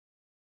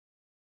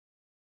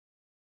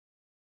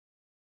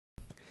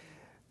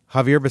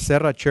Xavier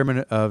Becerra, Chairman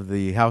of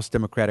the House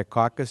Democratic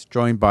Caucus,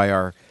 joined by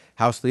our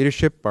House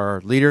leadership,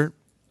 our leader,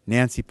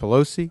 Nancy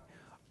Pelosi,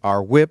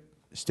 our whip,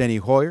 Steny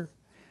Hoyer,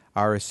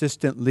 our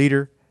assistant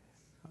leader,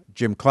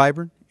 Jim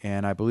Clyburn,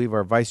 and I believe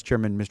our Vice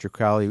Chairman, Mr.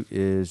 Crowley,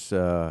 is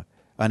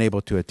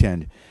unable to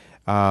attend.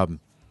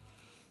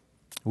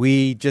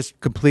 We just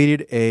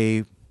completed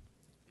a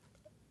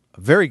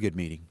very good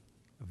meeting,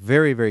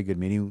 very, very good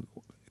meeting,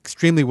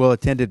 extremely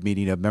well-attended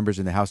meeting of members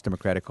in the House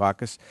Democratic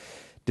Caucus,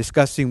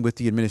 discussing with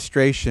the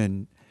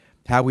administration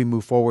how we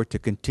move forward to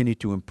continue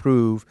to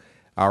improve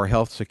our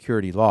health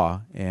security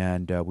law.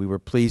 And we were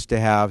pleased to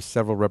have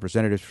several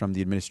representatives from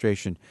the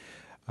administration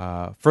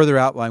further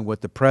outline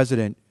what the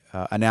President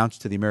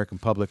announced to the American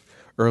public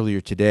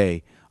earlier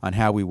today on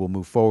how we will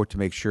move forward to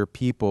make sure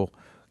people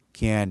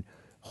can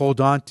hold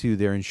on to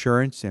their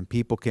insurance and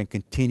people can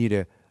continue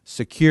to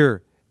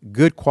secure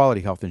good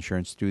quality health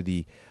insurance through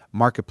the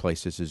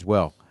marketplaces as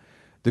well.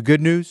 The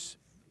good news,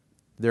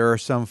 there are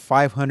some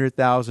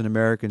 500,000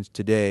 Americans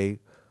today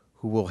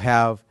who will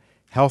have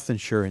health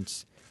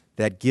insurance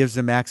that gives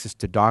them access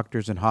to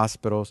doctors and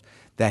hospitals,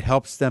 that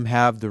helps them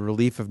have the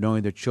relief of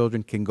knowing their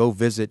children can go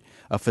visit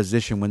a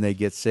physician when they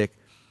get sick,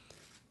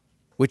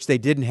 which they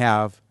didn't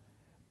have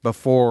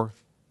before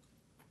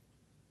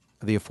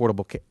the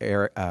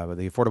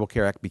Affordable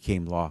Care Act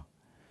became law.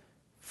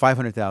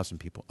 500,000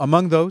 people.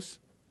 Among those,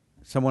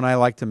 someone I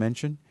like to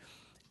mention,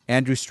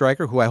 Andrew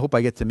Stryker, who I hope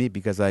I get to meet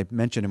because I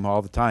mention him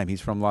all the time.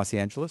 He's from Los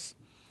Angeles.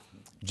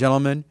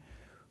 Gentleman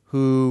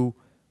who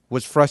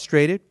was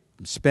frustrated,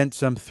 spent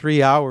some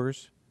 3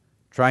 hours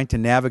trying to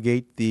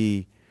navigate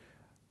the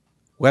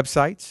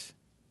websites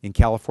in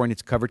California.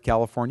 It's Covered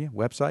California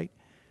website.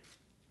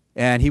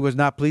 And he was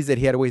not pleased that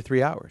he had to wait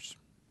 3 hours.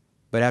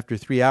 But after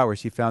 3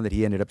 hours, he found that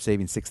he ended up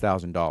saving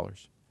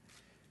 $6,000.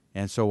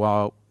 And so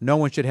while no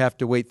one should have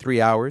to wait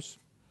 3 hours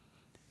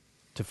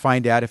to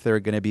find out if they're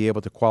going to be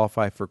able to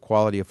qualify for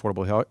quality,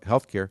 affordable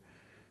health care,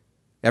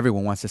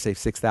 everyone wants to save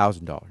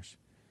 $6,000.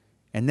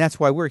 And that's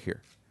why we're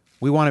here.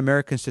 We want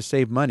Americans to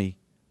save money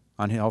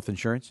on health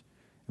insurance.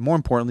 And more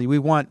importantly, we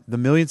want the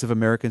millions of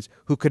Americans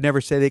who could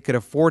never say they could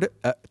afford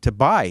to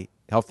buy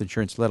health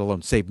insurance, let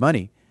alone save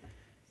money,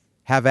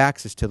 have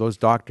access to those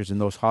doctors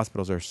and those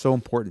hospitals that are so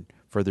important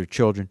for their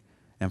children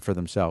and for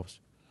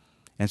themselves.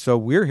 And so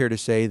we're here to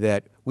say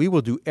that we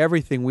will do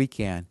everything we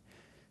can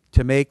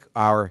to make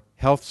our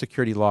health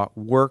security law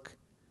work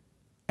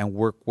and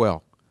work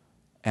well.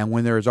 And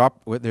when there's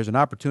an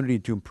opportunity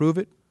to improve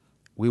it,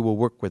 we will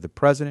work with the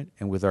President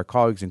and with our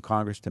colleagues in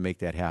Congress to make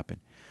that happen.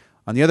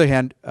 On the other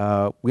hand,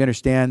 we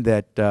understand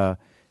that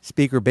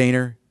Speaker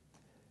Boehner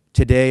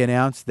today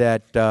announced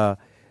that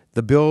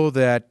the bill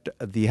that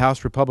the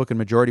House Republican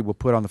majority will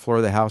put on the floor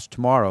of the House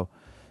tomorrow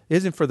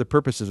isn't for the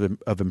purposes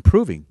of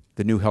improving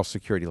the new health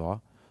security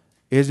law,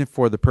 isn't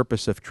for the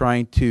purpose of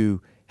trying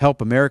to help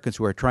Americans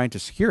who are trying to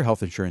secure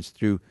health insurance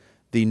through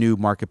the new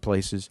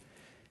marketplaces.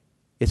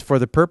 It's for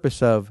the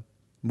purpose of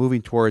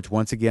moving towards,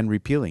 once again,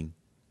 repealing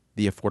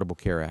the Affordable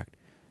Care Act.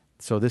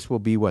 So this will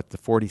be, what, the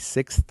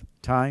 46th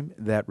time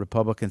that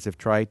Republicans have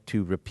tried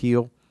to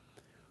repeal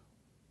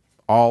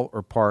all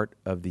or part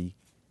of the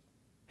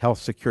health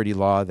security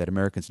law that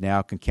Americans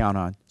now can count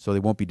on so they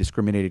won't be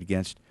discriminated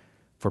against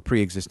for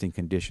pre-existing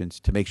conditions,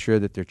 to make sure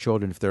that their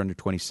children, if they're under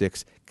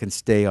 26, can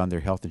stay on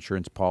their health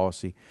insurance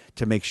policy,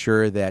 to make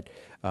sure that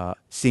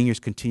seniors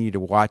continue to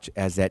watch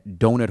as that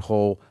donut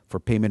hole for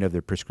payment of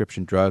their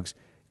prescription drugs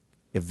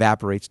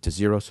evaporates to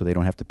zero so they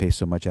don't have to pay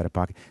so much out of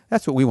pocket.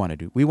 That's what we want to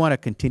do. We want to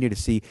continue to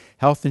see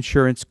health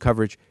insurance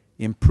coverage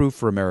improve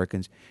for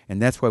Americans,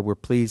 and that's why we're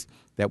pleased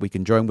that we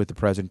can join with the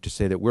President to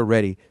say that we're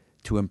ready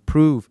to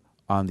improve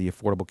on the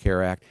Affordable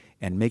Care Act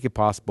and make it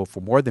possible for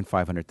more than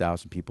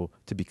 500,000 people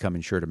to become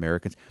insured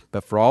Americans,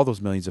 but for all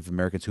those millions of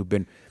Americans who've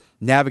been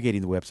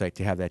navigating the website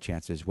to have that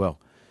chance as well.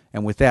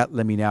 And with that,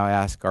 let me now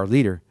ask our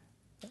leader,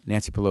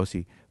 Nancy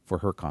Pelosi, for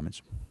her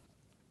comments.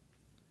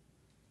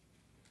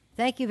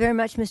 Thank you very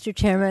much, Mr.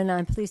 Chairman.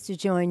 I'm pleased to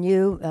join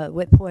you,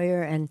 Whip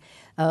Hoyer, and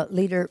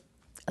Leader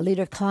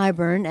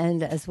Clyburn,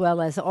 and as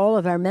well as all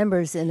of our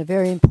members in a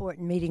very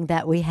important meeting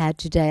that we had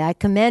today. I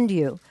commend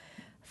you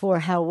for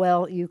how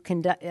well you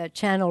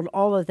channeled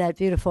all of that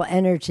beautiful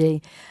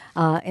energy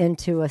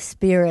into a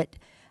spirit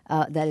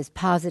that is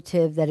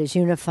positive, that is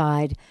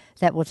unified,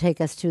 that will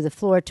take us to the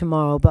floor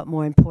tomorrow, but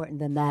more important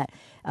than that,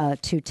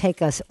 to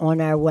take us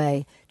on our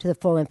way to the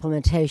full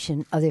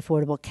implementation of the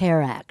Affordable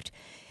Care Act.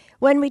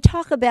 When we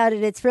talk about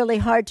it, it's really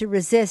hard to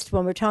resist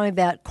when we're talking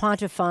about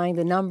quantifying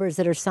the numbers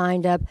that are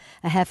signed up.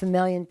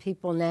 500,000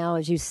 people now,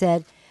 as you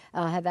said,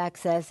 have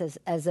access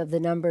as of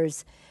the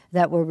numbers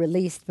that were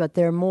released, but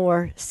there are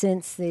more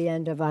since the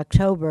end of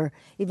October.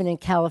 Even in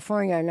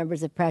California, our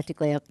numbers have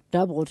practically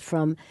doubled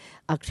from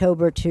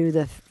October to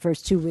the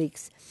first 2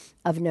 weeks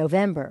of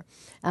November.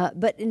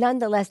 But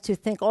nonetheless, to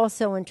think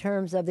also in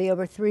terms of the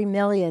over 3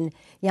 million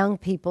young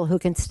people who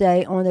can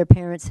stay on their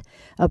parents'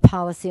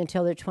 policy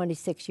until they're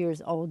 26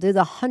 years old. They're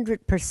the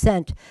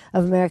 100%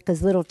 of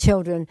America's little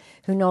children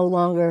who no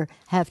longer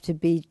have to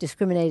be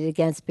discriminated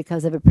against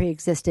because of a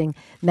pre-existing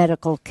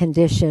medical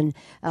condition,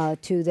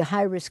 to the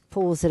high-risk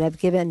pools that have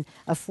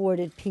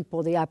afforded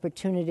people the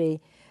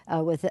opportunity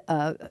with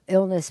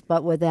illness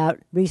but without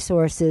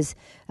resources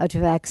to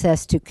have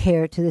access to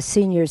care, to the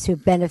seniors who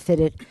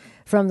benefited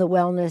from the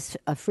wellness,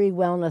 free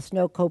wellness,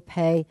 no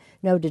copay,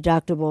 no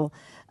deductible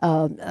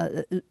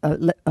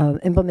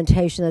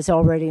implementation that's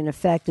already in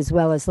effect, as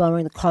well as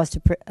lowering the cost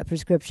of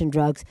prescription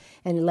drugs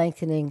and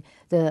lengthening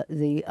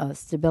the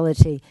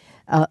stability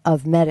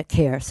of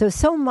Medicare.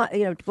 So much,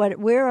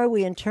 where are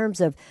we in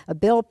terms of a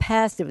bill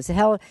passed? It was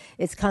held,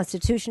 its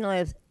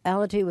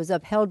constitutionality was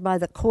upheld by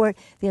the court.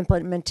 The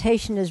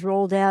implementation is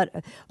rolled out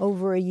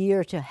over a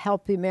year to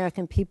help the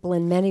American people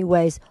in many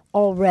ways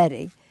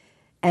already.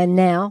 And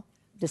now,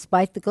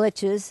 despite the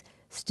glitches,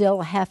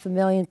 still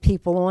 500,000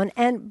 people on.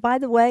 And by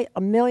the way,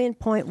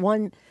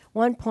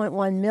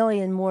 1.1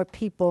 million more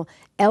people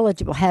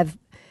eligible have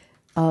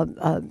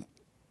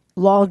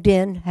logged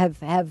in,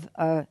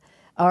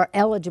 are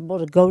eligible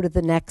to go to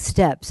the next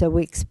step. So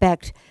we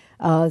expect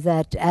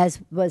that,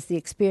 as was the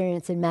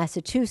experience in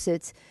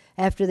Massachusetts,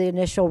 after the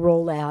initial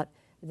rollout,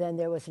 then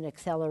there was an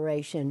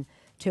acceleration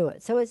to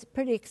it. So it's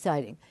pretty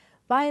exciting.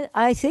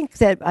 I think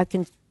that I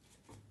can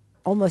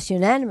almost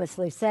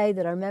unanimously say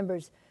that our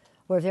members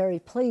were very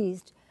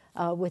pleased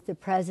with the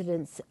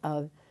president's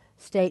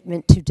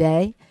statement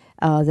today,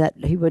 that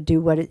he would do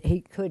what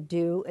he could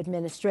do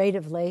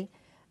administratively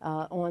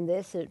on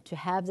this, to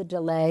have the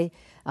delay,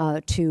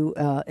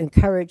 to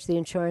encourage the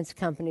insurance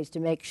companies to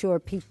make sure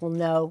people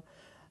know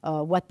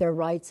what their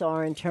rights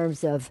are in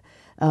terms of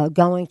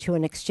going to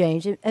an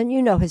exchange. And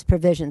you know his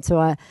provision,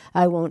 so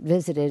I won't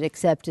visit it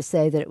except to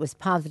say that it was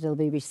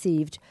positively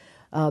received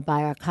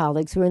by our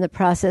colleagues. We're in the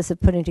process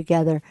of putting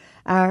together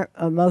our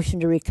motion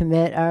to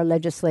recommit, our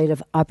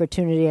legislative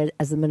opportunity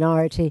as a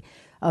minority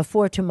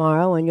for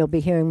tomorrow, and you'll be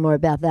hearing more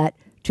about that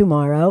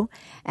tomorrow.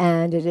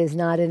 And it is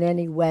not in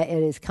any way,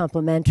 it is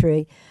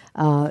complementary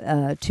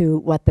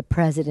to what the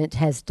president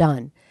has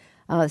done.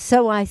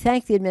 So I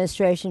thank the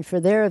administration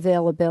for their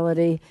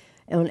availability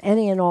on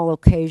any and all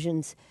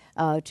occasions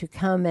to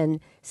come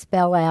and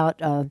spell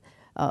out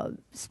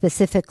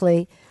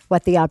specifically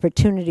what the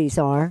opportunities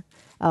are,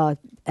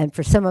 and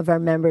for some of our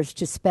members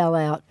to spell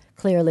out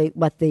clearly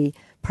what the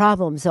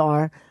problems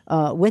are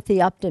with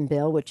the Upton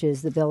bill, which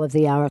is the bill of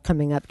the hour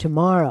coming up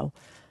tomorrow.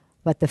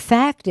 But the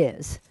fact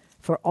is,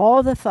 for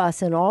all the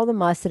fuss and all the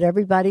muss that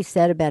everybody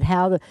said about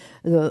how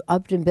the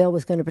Upton bill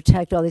was going to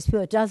protect all these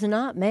people, it does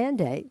not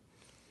mandate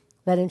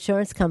that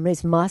insurance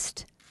companies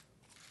must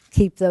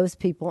keep those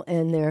people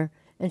in their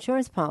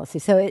insurance policy.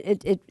 So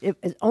it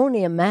is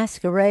only a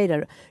masquerade,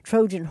 a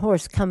Trojan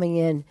horse coming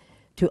in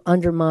to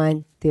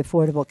undermine the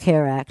Affordable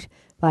Care Act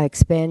by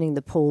expanding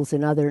the pools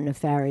and other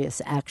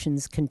nefarious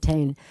actions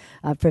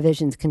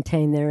provisions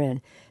contained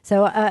therein.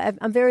 So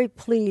I'm very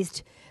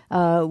pleased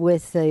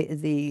with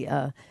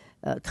the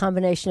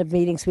combination of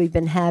meetings we've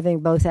been having,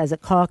 both as a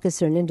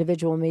caucus and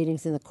individual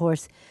meetings in the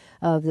course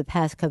of the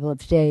past couple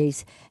of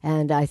days.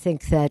 And I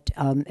think that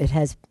it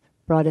has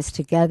brought us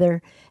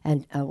together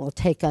and will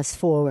take us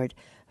forward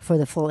for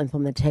the full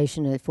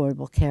implementation of the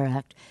Affordable Care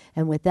Act.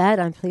 And with that,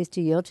 I'm pleased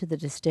to yield to the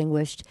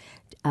distinguished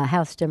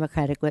House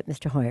Democratic Whip,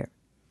 Mr. Hoyer.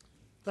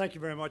 Thank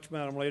you very much,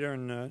 Madam Leader,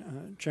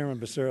 and Chairman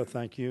Becerra,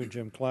 thank you.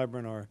 Jim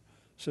Clyburn, our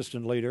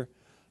Assistant Leader.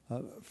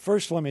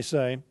 First, let me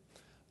say,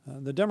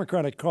 the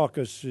Democratic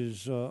Caucus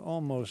is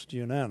almost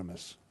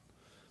unanimous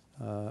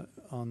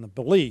on the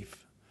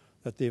belief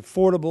that the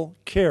Affordable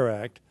Care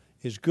Act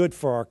is good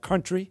for our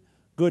country,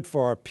 good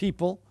for our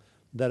people,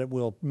 that it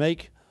will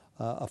make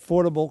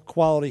affordable,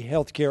 quality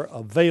health care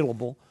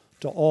available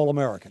to all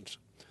Americans.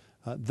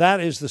 That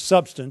is the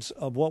substance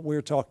of what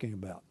we're talking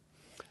about.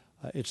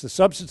 It's the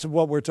substance of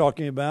what we're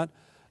talking about,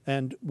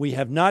 and we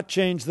have not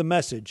changed the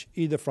message,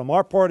 either from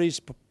our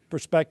party's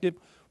perspective,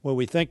 where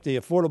we think the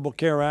Affordable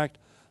Care Act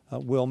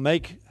will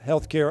make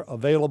health care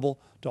available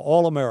to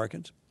all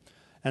Americans,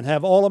 and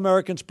have all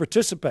Americans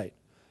participate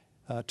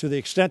to the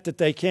extent that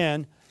they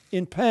can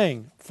in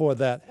paying for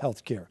that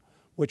health care,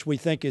 which we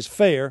think is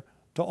fair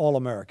to all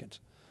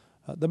Americans.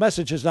 The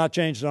message has not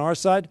changed on our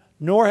side,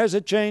 nor has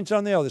it changed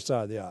on the other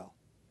side of the aisle.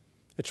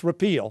 It's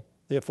repeal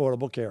the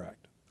Affordable Care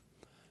Act.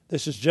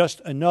 This is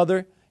just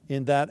another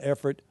in that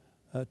effort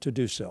to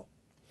do so.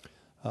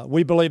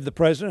 We believe the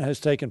President has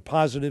taken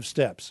positive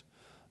steps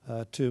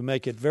to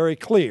make it very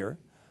clear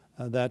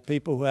that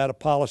people who had a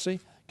policy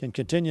can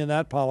continue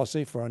that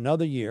policy for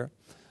another year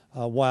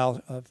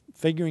while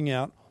figuring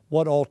out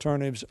what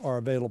alternatives are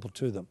available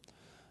to them.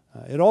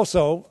 It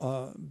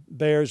also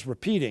bears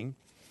repeating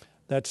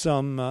that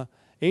some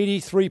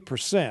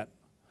 83%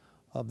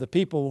 of the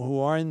people who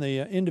are in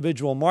the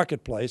individual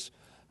marketplace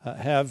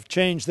have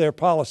changed their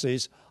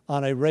policies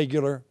on a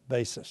regular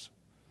basis.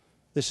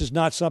 This is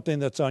not something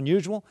that's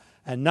unusual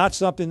and not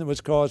something that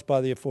was caused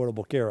by the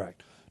Affordable Care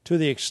Act. To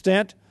the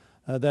extent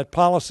that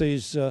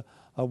policies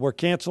were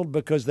canceled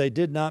because they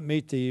did not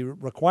meet the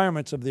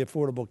requirements of the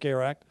Affordable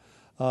Care Act,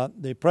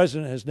 the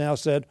president has now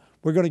said,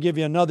 we're going to give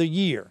you another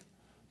year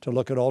to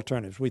look at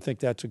alternatives. We think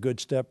that's a good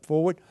step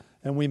forward,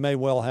 and we may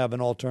well have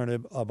an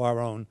alternative of our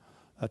own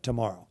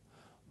tomorrow.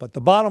 But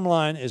the bottom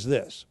line is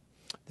this.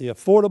 The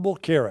Affordable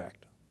Care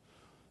Act,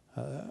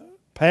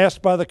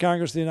 passed by the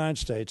Congress of the United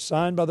States,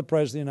 signed by the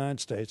President of the United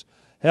States,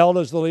 held,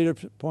 as the leader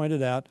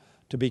pointed out,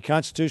 to be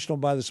constitutional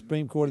by the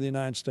Supreme Court of the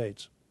United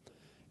States,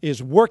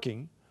 is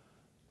working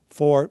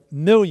for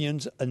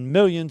millions and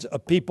millions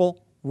of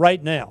people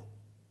right now,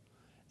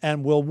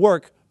 and will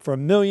work for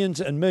millions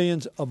and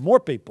millions of more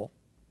people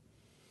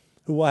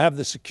who will have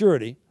the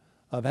security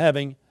of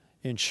having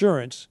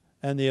insurance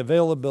and the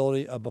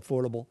availability of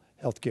affordable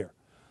health care.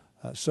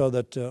 So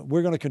that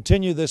we're going to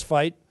continue this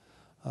fight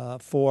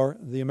for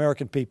the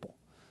American people.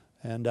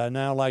 And I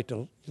now like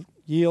to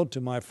yield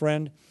to my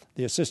friend,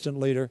 the Assistant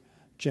Leader,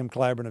 Jim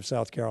Clyburn of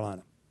South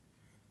Carolina.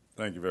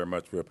 Thank you very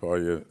much, Whip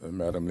Poirier,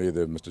 Madam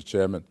Leader, Mr.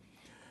 Chairman.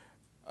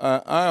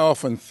 I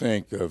often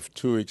think of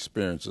two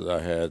experiences I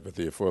had with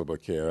the Affordable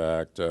Care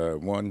Act,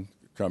 one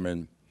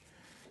coming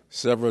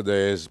several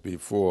days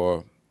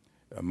before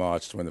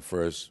March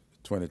 21st,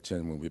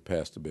 2010, when we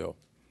passed the bill,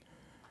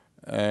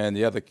 and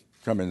the other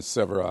coming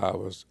several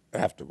hours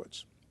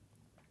afterwards.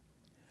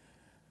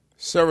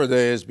 Several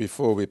days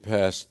before we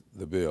passed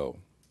the bill,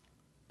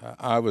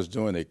 I was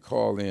doing a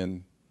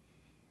call-in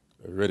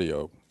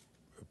radio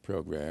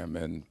program,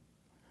 and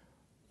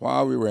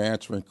while we were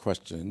answering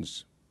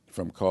questions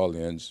from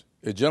call-ins,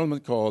 a gentleman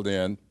called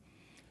in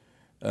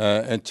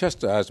and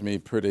chastised me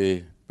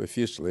pretty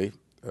profusely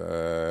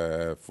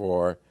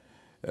for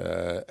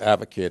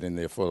advocating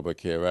the Affordable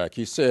Care Act.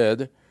 He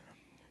said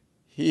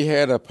he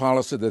had a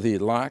policy that he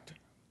liked.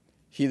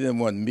 He didn't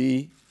want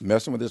me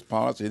messing with his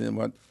policy. He didn't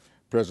want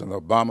President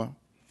Obama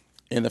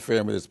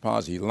interfering with his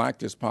policy. He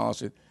liked his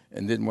policy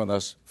and didn't want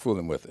us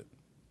fooling with it.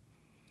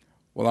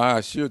 Well, I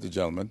assured the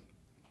gentleman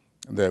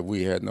that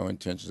we had no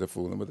intentions of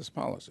fooling with his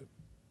policy.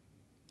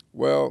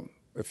 Well,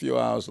 a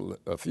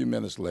few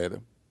minutes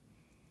later,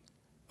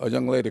 a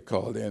young lady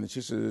called in and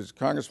she says,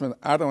 Congressman,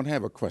 I don't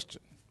have a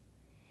question,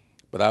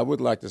 but I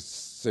would like to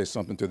say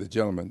something to the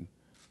gentleman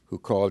who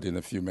called in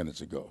a few minutes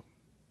ago.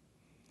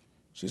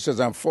 She says,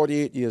 I'm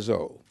 48 years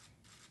old.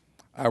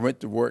 I went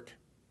to work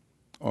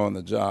on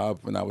the job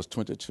when I was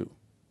 22.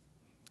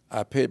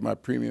 I paid my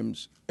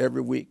premiums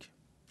every week,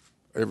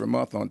 every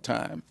month on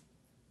time.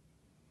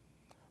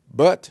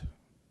 But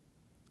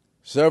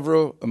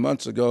several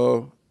months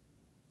ago,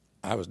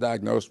 I was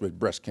diagnosed with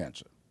breast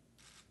cancer.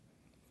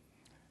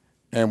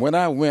 And when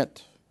I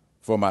went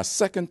for my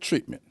second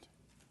treatment,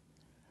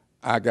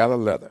 I got a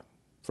letter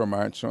from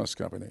my insurance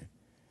company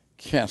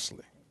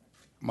canceling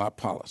my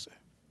policy.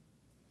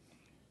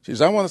 She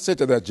says, I want to say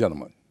to that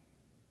gentleman,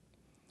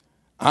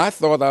 I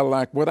thought I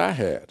liked what I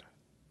had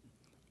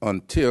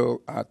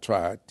until I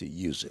tried to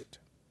use it.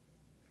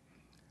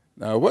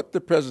 Now, what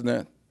the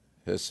president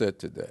has said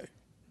today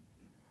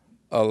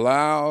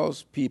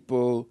allows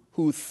people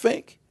who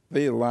think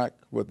they like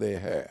what they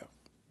have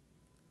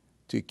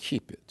to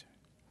keep it.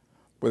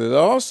 But it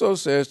also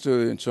says to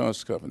the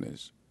insurance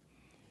companies,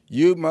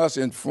 you must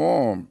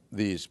inform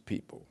these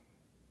people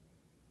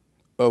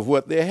of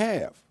what they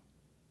have.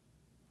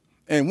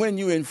 And when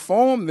you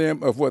inform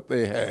them of what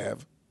they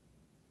have,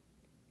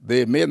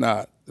 they may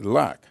not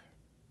like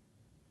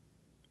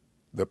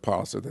the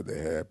policy that they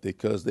have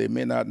because they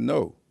may not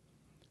know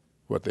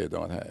what they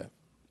don't have.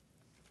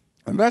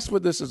 And that's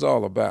what this is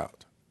all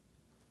about.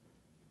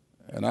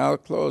 And I'll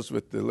close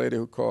with the lady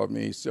who called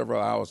me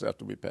several hours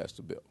after we passed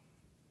the bill.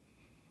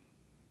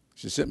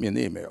 She sent me an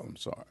email,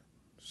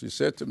 She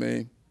said to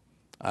me,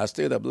 I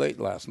stayed up late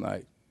last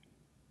night.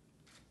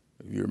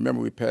 If you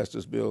remember, we passed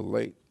this bill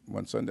late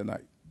one Sunday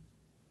night.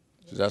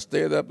 She said, I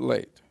stayed up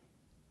late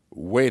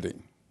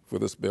waiting for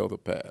this bill to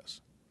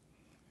pass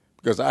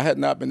because I had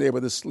not been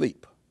able to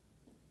sleep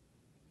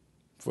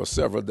for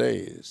several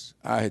days.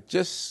 I had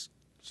just,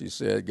 she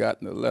said,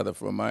 gotten a letter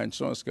from my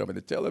insurance company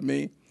telling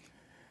me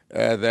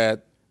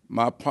that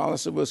my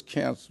policy was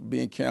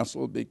being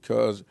canceled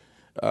because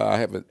I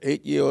have an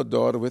 8-year-old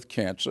daughter with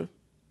cancer,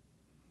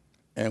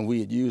 and we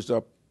had used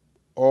up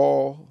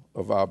all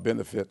of our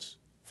benefits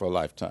for a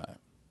lifetime.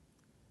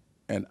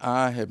 And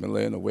I have been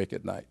laying awake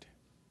at night,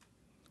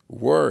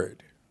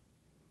 worried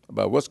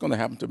about what's going to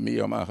happen to me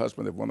or my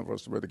husband if one of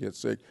us were to get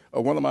sick,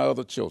 or one of my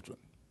other children.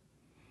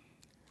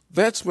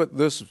 That's what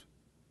this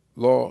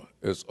law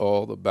is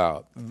all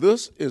about.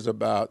 This is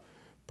about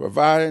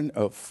providing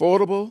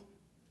affordable,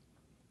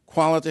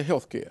 quality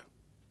health care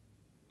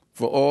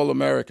for all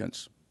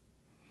Americans,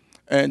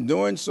 and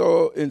doing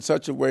so in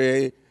such a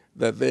way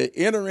that they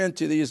enter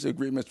into these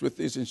agreements with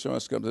these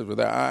insurance companies with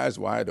their eyes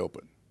wide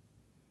open.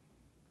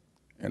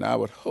 And I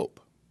would hope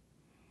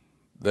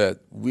that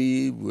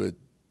we would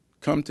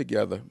come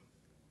together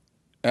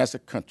as a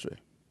country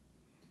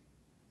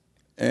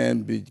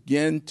and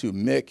begin to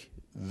make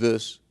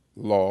this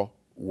law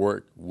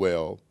work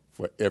well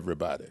for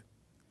everybody.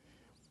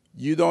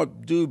 You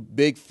don't do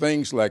big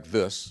things like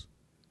this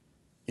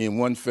in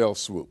one fell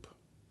swoop.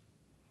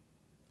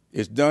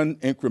 It's done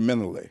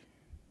incrementally.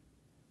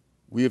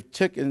 We have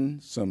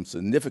taken some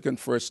significant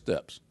first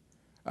steps.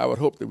 I would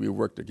hope that we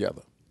work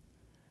together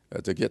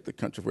to get the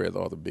country where it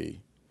ought to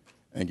be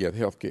and get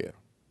health care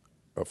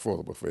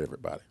affordable for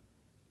everybody.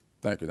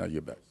 Thank you. Now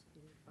you're back.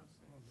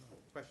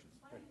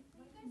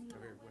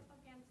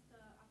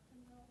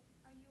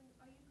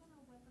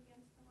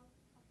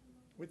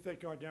 We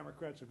think our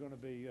Democrats are going to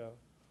be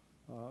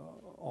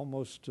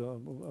almost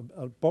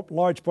a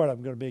large part of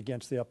them going to be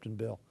against the Upton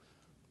bill.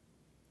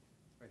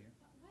 Why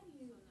do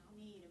you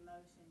need a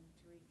motion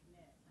to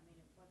recommit? I mean,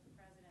 if what the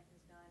president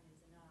has done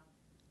is enough,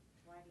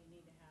 why do you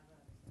need to have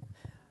a?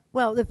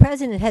 Well, the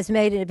president has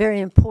made a very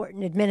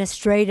important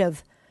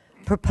administrative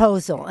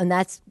proposal, and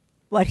that's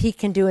what he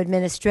can do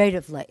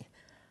administratively.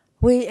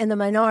 We in the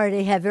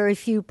minority have very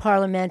few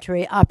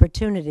parliamentary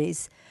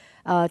opportunities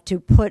to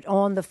put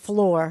on the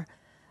floor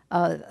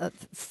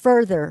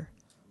further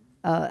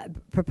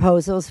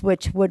proposals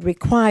which would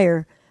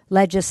require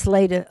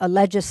legislative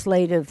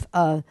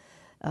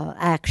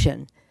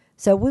action.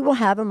 So we will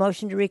have a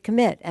motion to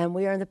recommit, and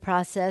we are in the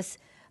process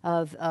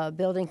of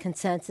building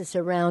consensus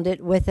around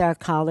it with our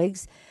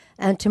colleagues.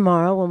 And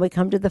tomorrow, when we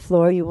come to the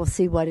floor, you will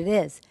see what it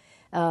is.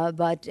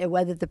 But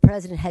whether the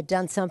president had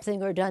done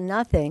something or done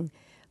nothing,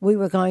 we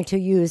were going to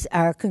use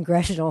our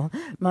congressional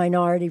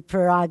minority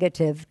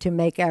prerogative to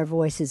make our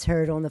voices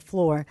heard on the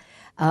floor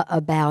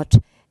about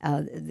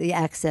the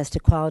access to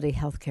quality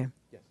health care.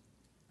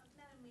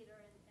 Madam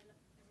Leader and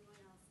everyone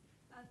else,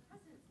 the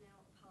President's now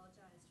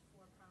apologized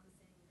for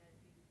promising that if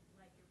you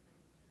like your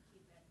plan, you can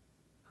keep it,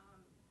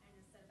 and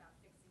has said about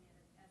fixing it,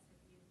 as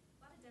have you.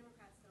 A lot of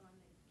Democrats, though, on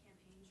the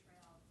campaign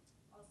trail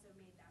also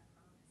made that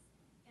promise.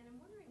 And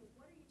I'm wondering,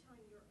 what are you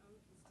telling your own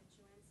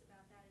constituents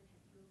about that, and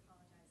have you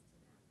apologized to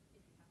them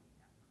if you haven't made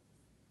that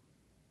promise?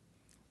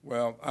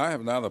 Well, I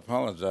have not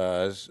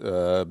apologized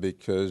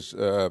because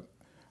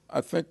I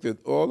think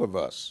that all of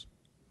us,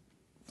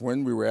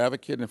 when we were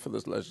advocating for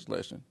this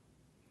legislation,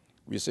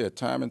 we said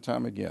time and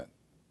time again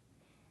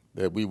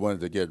that we wanted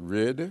to get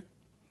rid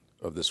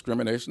of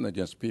discrimination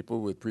against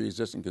people with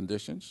pre-existing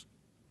conditions.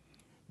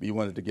 We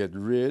wanted to get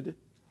rid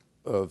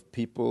of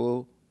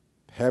people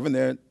having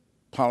their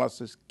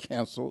policies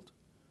canceled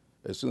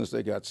as soon as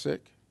they got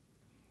sick.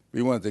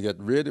 We wanted to get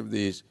rid of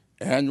these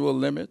annual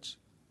limits,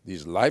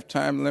 these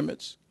lifetime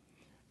limits,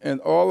 and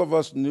all of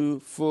us knew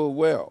full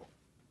well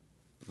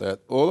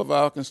that all of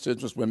our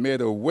constituents were made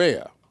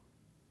aware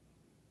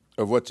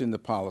of what's in the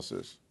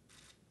policies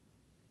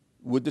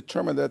would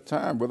determine that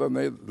time whether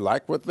they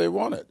like what they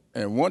wanted.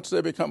 And once they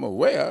become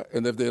aware,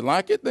 and if they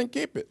like it, then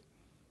keep it.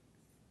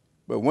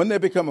 But when they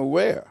become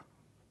aware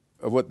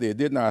of what they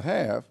did not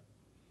have,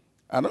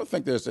 I don't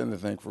think there's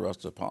anything for us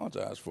to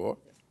apologize for.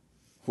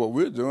 What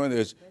we're doing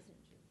is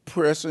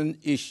pressing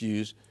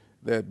issues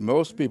that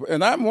most people,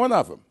 and I'm one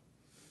of them.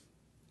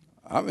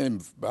 I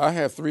mean, I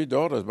have 3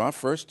 daughters. My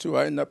first 2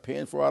 I ended up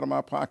paying for out of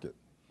my pocket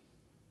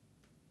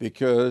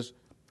because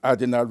I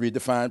did not read the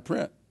fine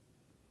print.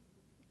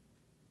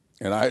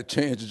 And I had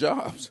changed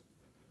jobs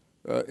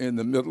in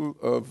the middle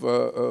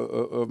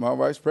of my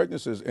wife's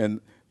pregnancies, and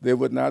they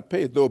would not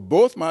pay. Though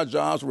both my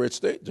jobs were at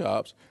state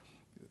jobs,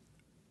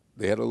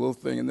 they had a little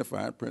thing in the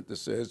fine print that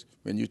says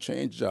when you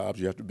change jobs,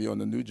 you have to be on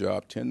the new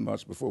job 10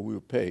 months before we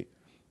would pay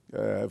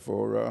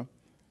for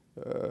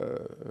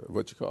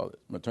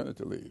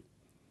maternity leave.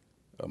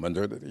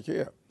 Maternity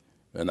care.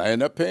 And I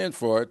ended up paying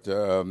for it.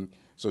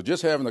 So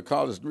just having a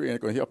college degree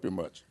ain't going to help you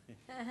much.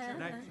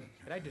 Can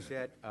I just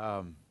add?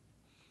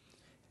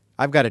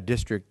 I've got a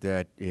district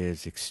that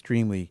is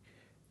extremely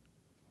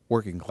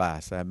working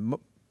class.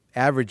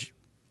 Average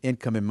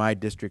income in my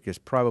district is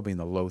probably in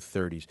the low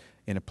 30s.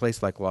 In a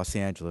place like Los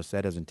Angeles,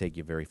 that doesn't take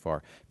you very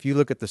far. If you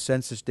look at the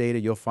census data,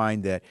 you'll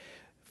find that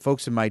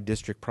folks in my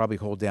district probably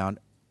hold down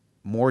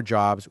more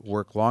jobs,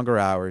 work longer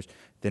hours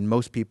than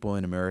most people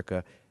in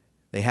America.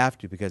 They have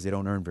to because they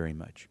don't earn very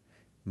much.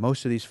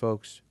 Most of these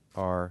folks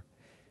are,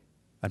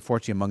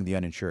 unfortunately, among the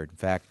uninsured. In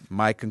fact,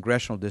 my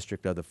congressional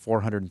district of the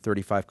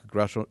 435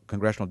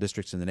 congressional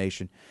districts in the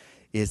nation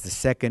is the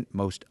second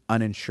most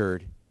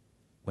uninsured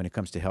when it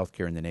comes to health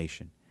care in the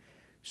nation.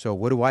 So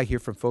what do I hear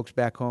from folks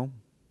back home?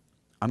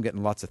 I'm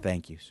getting lots of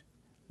thank yous,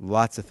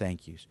 lots of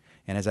thank yous.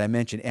 And as I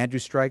mentioned, Andrew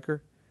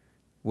Stryker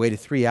waited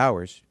 3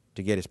 hours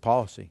to get his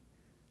policy,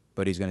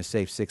 but he's going to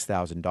save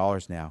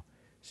 $6,000 now.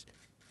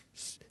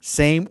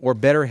 Same or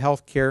better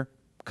health care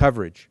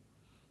coverage,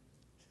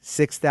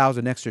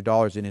 $6,000 extra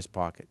dollars in his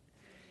pocket.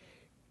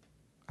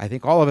 I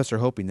think all of us are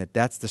hoping that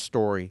that's the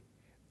story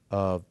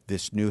of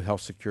this new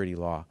health security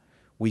law.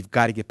 We've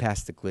got to get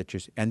past the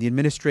glitches, and the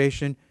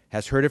administration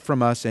has heard it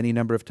from us any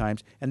number of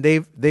times, and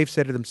they've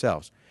said it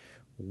themselves.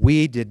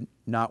 We did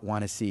not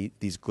want to see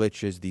these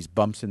glitches, these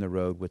bumps in the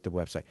road with the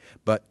website.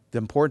 But the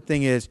important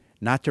thing is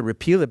not to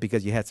repeal it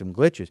because you had some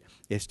glitches.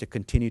 It's to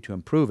continue to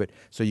improve it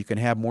so you can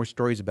have more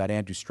stories about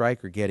Andrew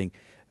Stryker getting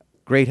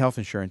great health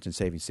insurance and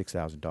saving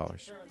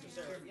 $6,000.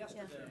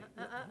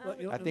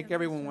 I think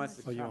everyone wants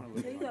to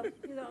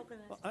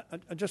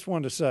I just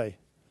wanted to say,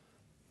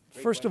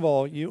 first of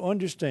all, you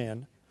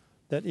understand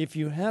that if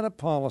you had a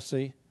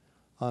policy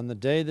on the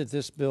day that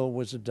this bill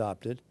was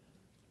adopted,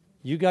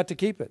 you got to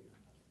keep it.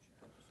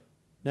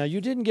 Now, you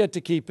didn't get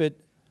to keep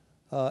it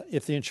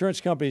if the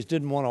insurance companies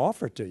didn't want to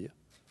offer it to you.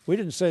 We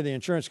didn't say the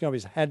insurance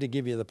companies had to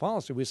give you the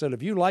policy. We said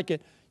if you like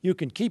it, you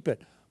can keep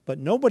it. But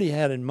nobody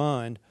had in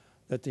mind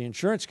that the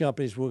insurance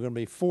companies were going to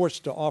be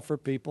forced to offer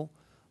people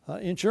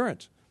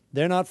insurance.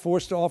 They're not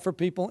forced to offer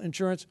people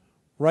insurance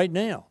right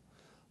now.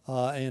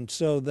 And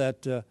so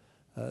that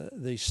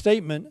the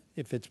statement,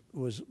 if it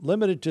was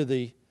limited to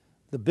the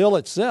bill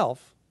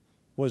itself,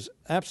 was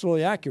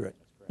absolutely accurate.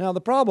 Now,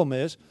 the problem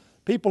is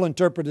people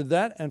interpreted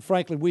that, and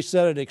frankly, we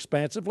said it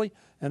expansively.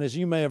 And as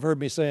you may have heard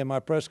me say in my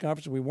press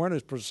conference, we weren't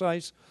as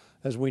precise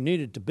as we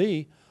needed to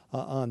be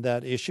on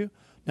that issue.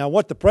 Now,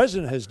 what the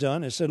president has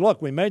done is said,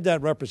 look, we made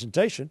that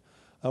representation.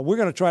 We're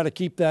going to try to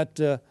keep that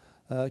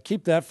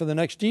for the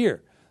next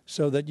year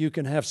so that you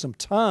can have some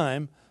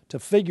time to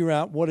figure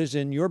out what is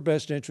in your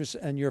best interest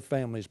and your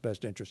family's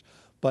best interest.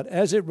 But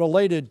as it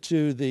related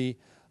to the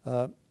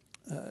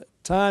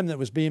time that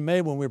was being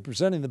made when we were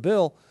presenting the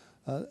bill,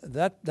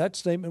 that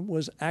statement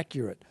was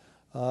accurate.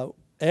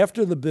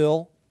 After the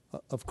bill,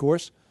 of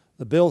course,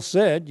 the bill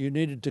said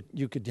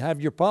you could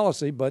have your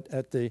policy, but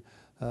at the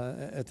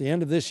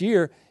end of this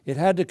year, it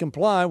had to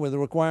comply with the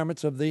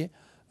requirements of the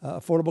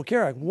Affordable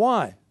Care Act.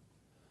 Why?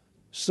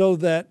 So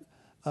that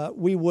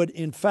we would,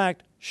 in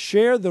fact,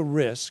 share the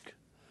risk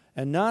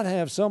and not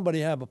have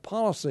somebody have a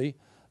policy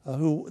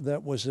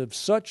that was of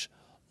such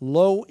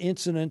low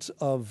incidence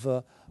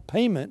of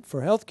payment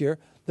for health care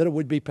that it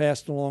would be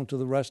passed along to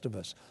the rest of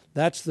us.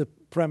 That's the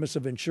premise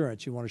of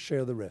insurance. You want to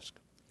share the risk.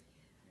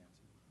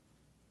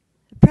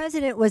 The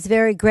president was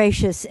very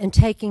gracious in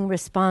taking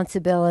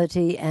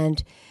responsibility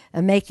and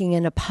making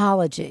an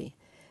apology.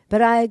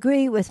 But I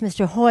agree with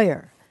Mr.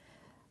 Hoyer.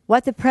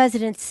 What the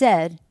president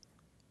said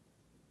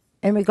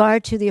in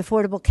regard to the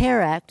Affordable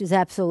Care Act is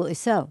absolutely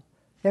so.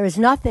 There is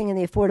nothing in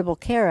the Affordable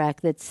Care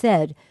Act that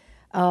said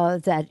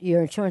that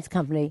your insurance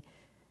company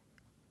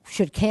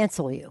should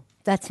cancel you.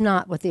 That's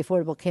not what the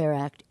Affordable Care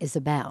Act is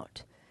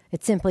about.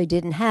 It simply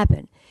didn't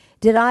happen.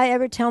 Did I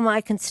ever tell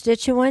my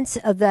constituents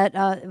that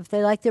if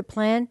they liked their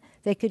plan,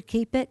 they could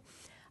keep it?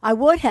 I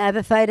would have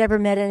if I had ever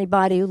met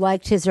anybody who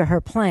liked his or her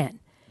plan.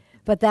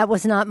 But that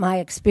was not my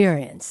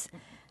experience.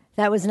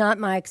 That was not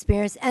my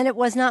experience, and it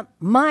was not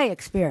my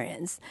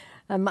experience.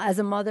 As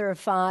a mother of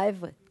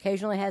 5,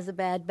 occasionally has a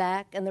bad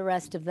back and the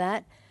rest of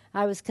that,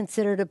 I was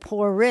considered a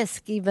poor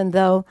risk, even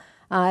though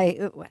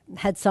I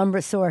had some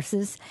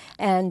resources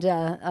and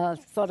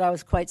thought I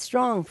was quite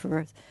strong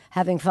for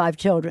having 5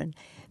 children.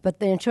 But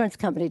the insurance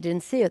company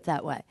didn't see it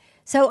that way.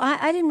 So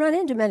I didn't run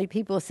into many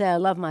people who say, I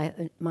love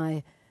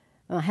my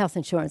health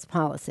insurance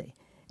policy.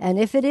 And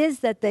if it is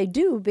that they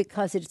do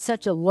because it's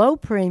such a low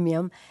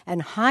premium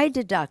and high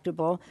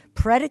deductible,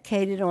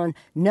 predicated on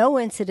no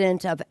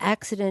incident of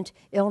accident,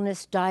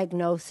 illness,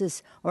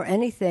 diagnosis, or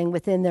anything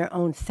within their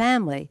own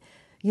family,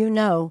 you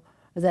know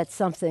that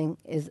something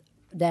is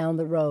down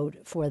the road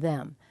for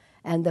them.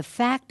 And the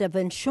fact of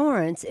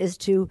insurance is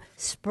to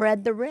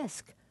spread the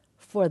risk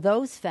for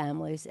those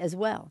families as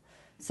well.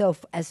 So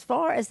as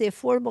far as the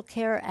Affordable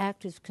Care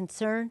Act is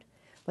concerned,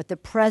 what the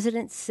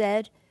president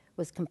said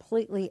was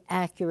completely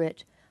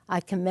accurate. I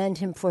commend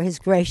him for his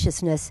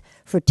graciousness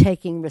for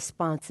taking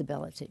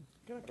responsibility.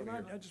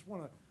 I just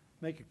want to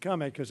make a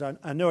comment because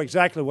I know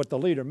exactly what the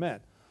leader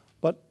meant.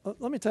 But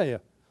let me tell you,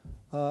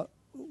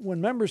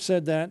 when members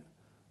said that,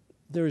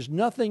 there is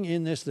nothing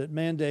in this that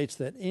mandates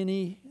that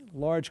any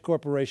large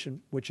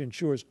corporation, which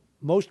insures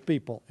most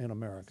people in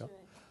America,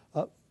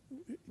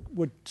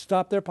 would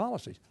stop their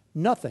policies.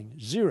 Nothing,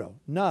 zero,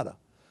 nada.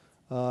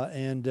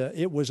 And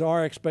it was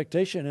our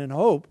expectation and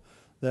hope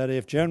that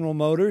if General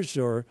Motors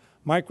or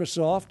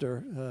Microsoft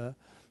or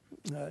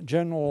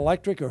General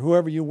Electric or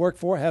whoever you work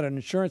for had an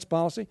insurance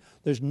policy,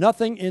 there's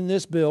nothing in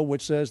this bill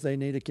which says they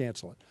need to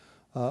cancel it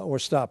or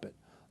stop it,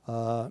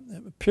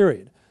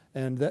 period.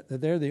 And that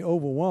they're the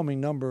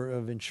overwhelming number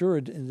of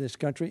insured in this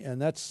country,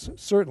 and that's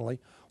certainly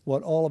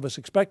what all of us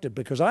expected,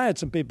 because I had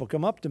some people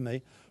come up to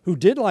me who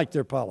did like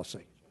their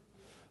policy,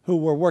 who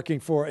were working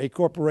for a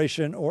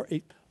corporation or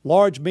a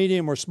large,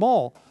 medium, or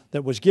small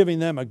that was giving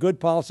them a good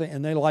policy,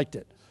 and they liked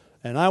it.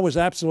 And I was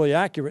absolutely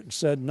accurate and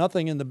said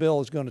nothing in the bill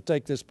is going to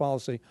take this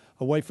policy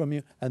away from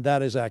you, and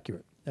that is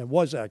accurate. It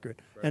was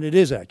accurate, and it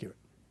is accurate.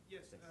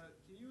 Yes.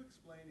 Can you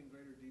explain in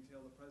greater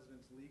detail the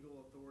president's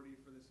legal authority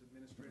for this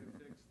administrative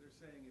fix? They're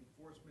saying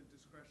enforcement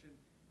discretion.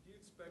 Do you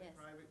expect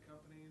private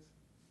companies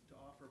to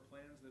offer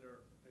plans that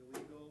are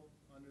illegal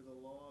under the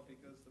law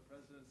because the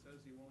president says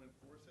he won't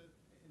enforce it?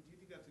 And do you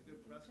think that's a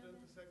good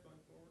precedent to set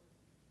going forward?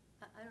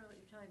 I don't know what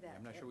you're talking about.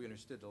 I'm not sure we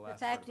understood the last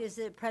The fact part. is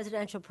that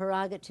presidential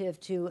prerogative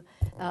to,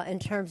 in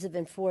terms of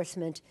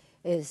enforcement,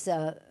 is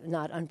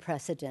not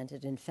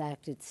unprecedented. In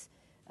fact, it's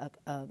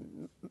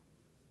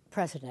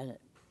precedented.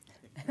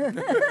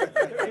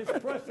 There's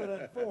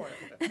precedent for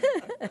it.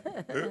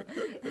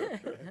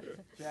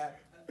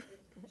 Jack.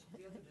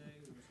 The other day,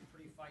 there was a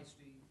pretty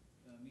feisty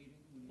meeting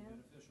when you had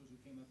officials who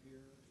came up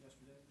here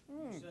yesterday.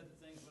 You said that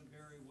things went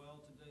very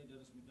well today.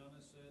 Dennis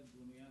McDonough said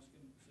when we asked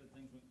him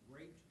things went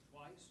great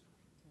twice.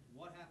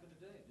 What happened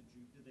today?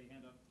 Did they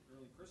hand out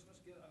early Christmas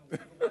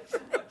gifts?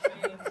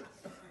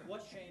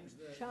 What changed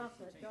the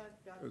Chocolate, dark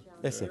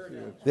chocolate.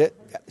 Listen,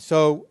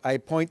 so I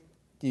point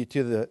you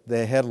to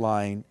the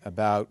headline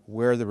about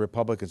where the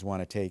Republicans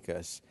want to take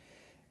us.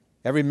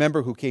 Every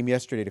member who came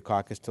yesterday to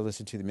caucus to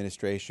listen to the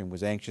administration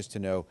was anxious to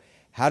know,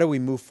 how do we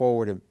move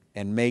forward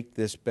and make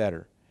this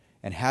better?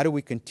 And how do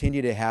we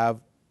continue to have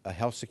a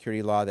health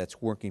security law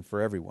that's working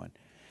for everyone?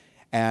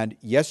 And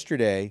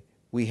yesterday,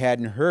 we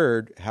hadn't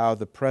heard how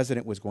the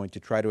president was going to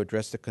try to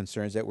address the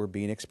concerns that were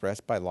being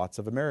expressed by lots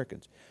of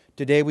Americans.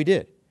 Today, we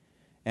did.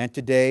 And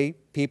today,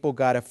 people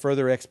got a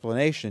further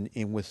explanation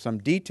with some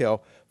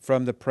detail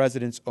from the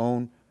president's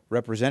own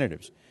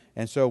representatives.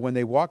 And so when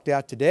they walked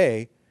out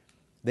today,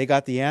 they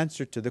got the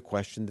answer to the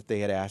question that they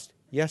had asked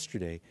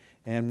yesterday.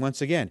 And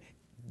once again,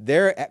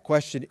 their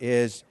question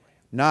is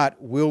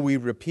not, will we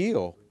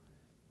repeal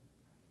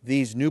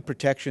these new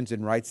protections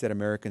and rights that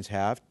Americans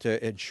have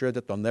to ensure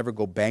that they'll never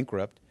go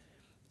bankrupt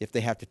if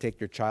they have to take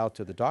their child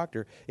to the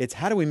doctor. It's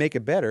how do we make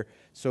it better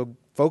so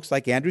folks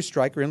like Andrew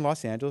Stryker in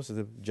Los Angeles,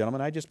 the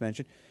gentleman I just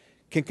mentioned,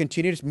 can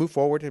continue to move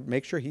forward to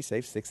make sure he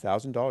saves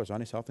 $6,000 on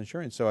his health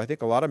insurance. So I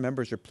think a lot of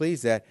members are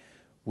pleased that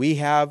we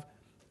have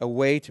a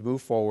way to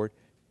move forward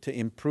to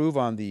improve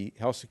on the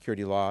health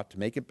security law, to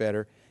make it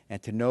better,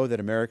 and to know that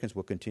Americans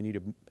will continue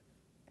to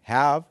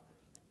have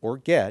or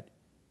get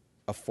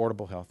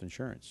affordable health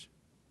insurance.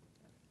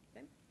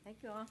 Thank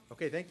you all.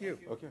 Okay, thank you.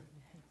 Okay.